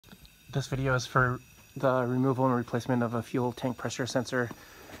This video is for the removal and replacement of a fuel tank pressure sensor.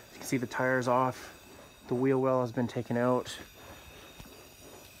 You can see the tires off, the wheel well has been taken out.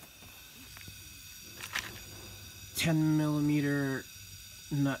 10mm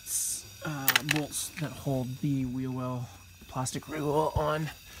nuts, bolts that hold the wheel well, plastic wheel on.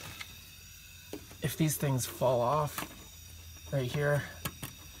 If these things fall off right here,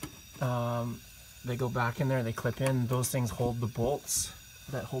 they go back in there, they clip in. Those things hold the bolts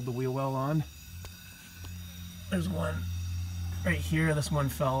that hold the wheel well on. There's one right here. This one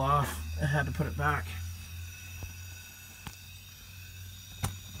fell off. I had to put it back.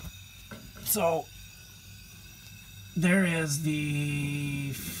 So there is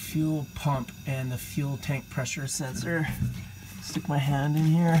the fuel pump and the fuel tank pressure sensor. Stick my hand in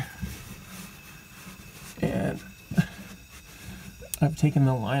here and I've taken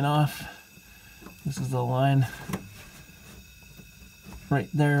the line off. This is the line. Right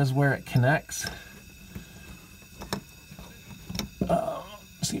there is where it connects.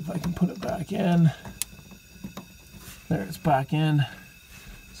 See if I can put it back in. There, it's back in.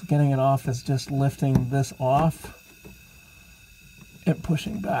 So getting it off is just lifting this off and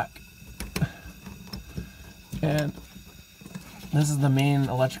pushing back. And this is the main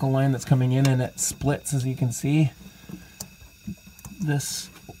electrical line that's coming in, and it splits, as you can see. This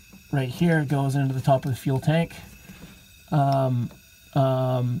right here goes into the top of the fuel tank.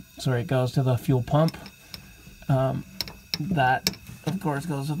 Sorry, it goes to the fuel pump. That, of course,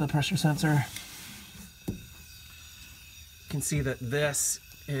 goes to the pressure sensor. You can see that this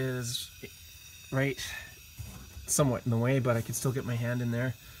is right somewhat in the way, but I can still get my hand in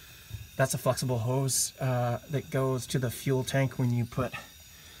there. That's a flexible hose that goes to the fuel tank when you put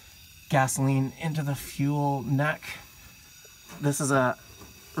gasoline into the fuel neck. This is a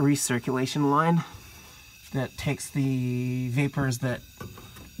recirculation line that takes the vapors that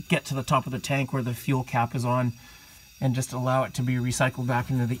get to the top of the tank where the fuel cap is on and just allow it to be recycled back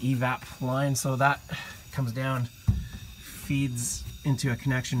into the Evap line. So that comes down, feeds into a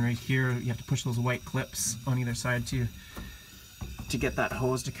connection right here. You have to push those white clips on either side to get that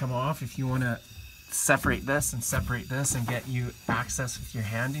hose to come off. If you want to separate this and get you access with your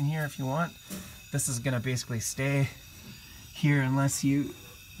hand in here if you want, this is going to basically stay here unless you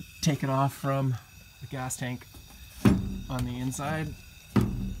take it off from the gas tank on the inside.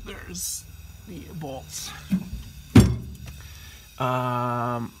 There's the bolts.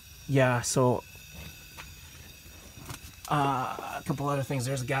 Yeah, so a couple other things.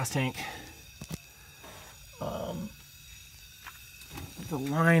 There's a gas tank. The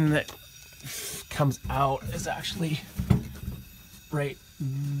line that comes out is actually right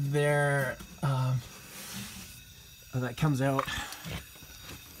there. That comes out,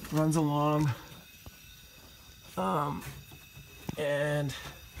 runs along, and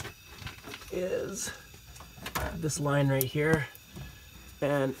is this line right here,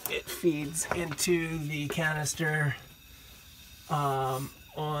 and it feeds into the canister on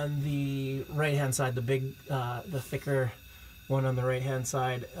the right hand side. The big, the thicker one on the right hand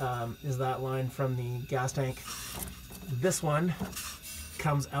side is that line from the gas tank. This one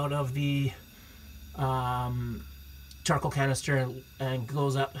comes out of the charcoal canister and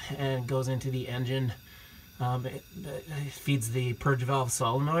goes up and goes into the engine. It feeds the purge valve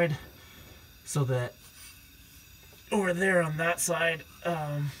solenoid, so that over there on that side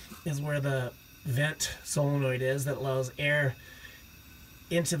is where the vent solenoid is that allows air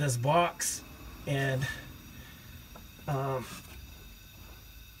into this box, and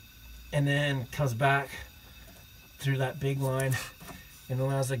then comes back through that big line and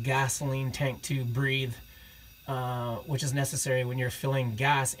allows the gasoline tank to breathe, which is necessary when you're filling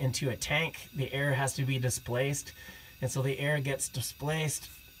gas into a tank. The air has to be displaced, and so the air gets displaced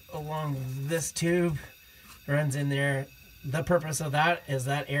along this tube, runs in there. The purpose of that is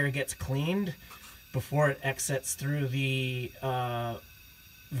that air gets cleaned before it exits through the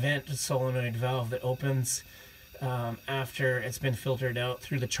vent solenoid valve that opens after it's been filtered out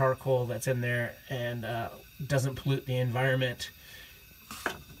through the charcoal that's in there and doesn't pollute the environment.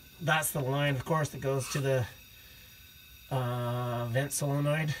 That's the line, of course, that goes to the vent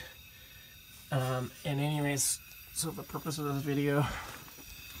solenoid. And anyways, so the purpose of this video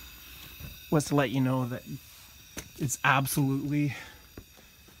was to let you know that it's absolutely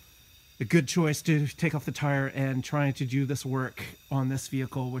a good choice to take off the tire and try to do this work on this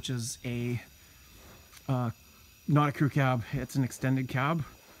vehicle, which is a not a crew cab, it's an extended cab.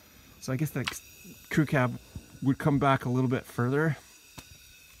 So I guess the crew cab would come back a little bit further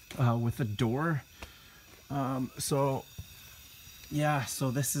with a door. So yeah,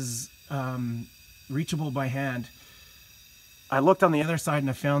 so this is reachable by hand. I looked on the other side and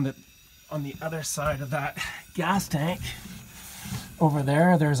I found that on the other side of that gas tank, over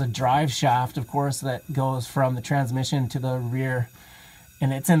there, there's a drive shaft, of course, that goes from the transmission to the rear,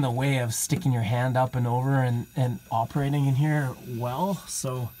 and it's in the way of sticking your hand up and over and operating in here well.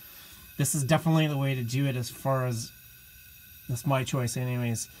 So this is definitely the way to do it, as far as that's my choice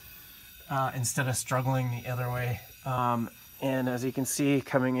anyways, instead of struggling the other way. And as you can see,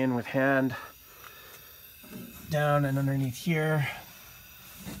 coming in with hand down and underneath here,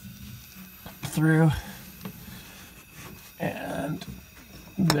 through, and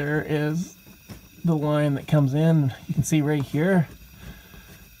there is the line that comes in. You can see right here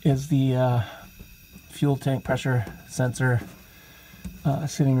is the fuel tank pressure sensor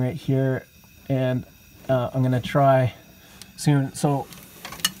sitting right here, and I'm gonna try soon. So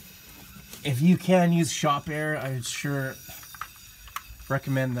if you can use shop air, I would sure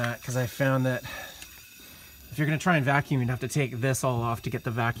recommend that, because I found that if you're going to try and vacuum, you'd have to take this all off to get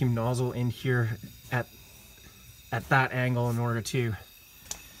the vacuum nozzle in here at that angle in order to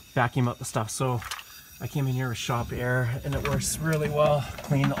vacuum up the stuff. So I came in here with shop air, and it works really well.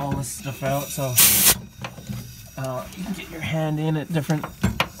 Clean all this stuff out, so you can get your hand in at different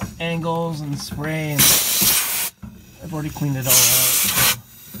angles and spray, and I've already cleaned it all out.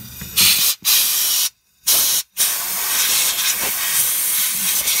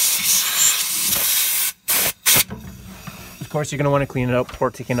 Of course, you're going to want to clean it out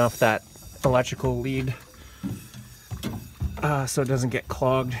before taking off that electrical lead, so it doesn't get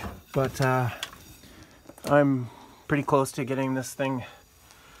clogged. But I'm pretty close to getting this thing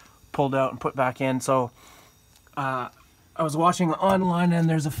pulled out and put back in. So I was watching online, and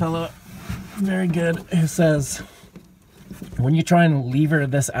there's a fellow very good who says when you try and lever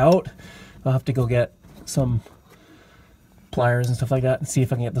this out, I'll have to go get some pliers and stuff like that and see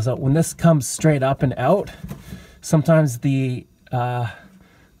if I can get this out. When this comes straight up and out, sometimes the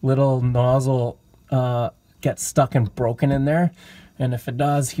little nozzle gets stuck and broken in there, and if it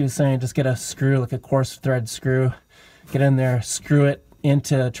does, he was saying just get a screw, like a coarse thread screw, get in there, screw it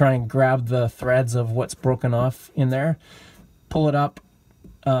into, try and grab the threads of what's broken off in there, pull it up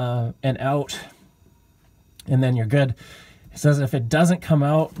and out, and then you're good. He says if it doesn't come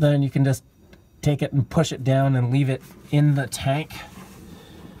out, then you can just take it and push it down and leave it in the tank,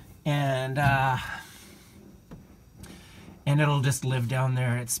 and it'll just live down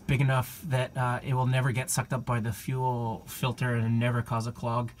there. It's big enough that it will never get sucked up by the fuel filter and never cause a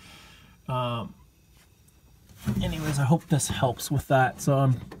clog. Anyways, I hope this helps with that.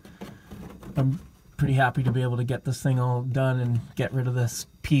 So I'm pretty happy to be able to get this thing all done and get rid of this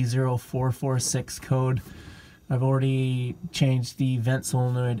P0446 code. I've already changed the vent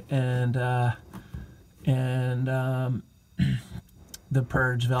solenoid and the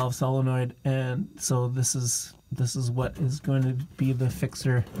purge valve solenoid, and so this is what is going to be the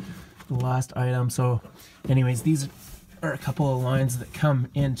fixer, the last item. So anyways, these are a couple of lines that come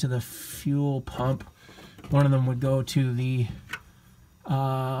into the fuel pump. One of them would go to the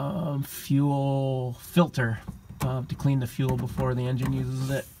fuel filter to clean the fuel before the engine uses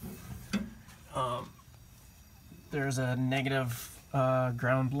it. There's a negative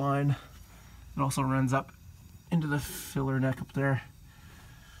ground line. It also runs up into the filler neck up there.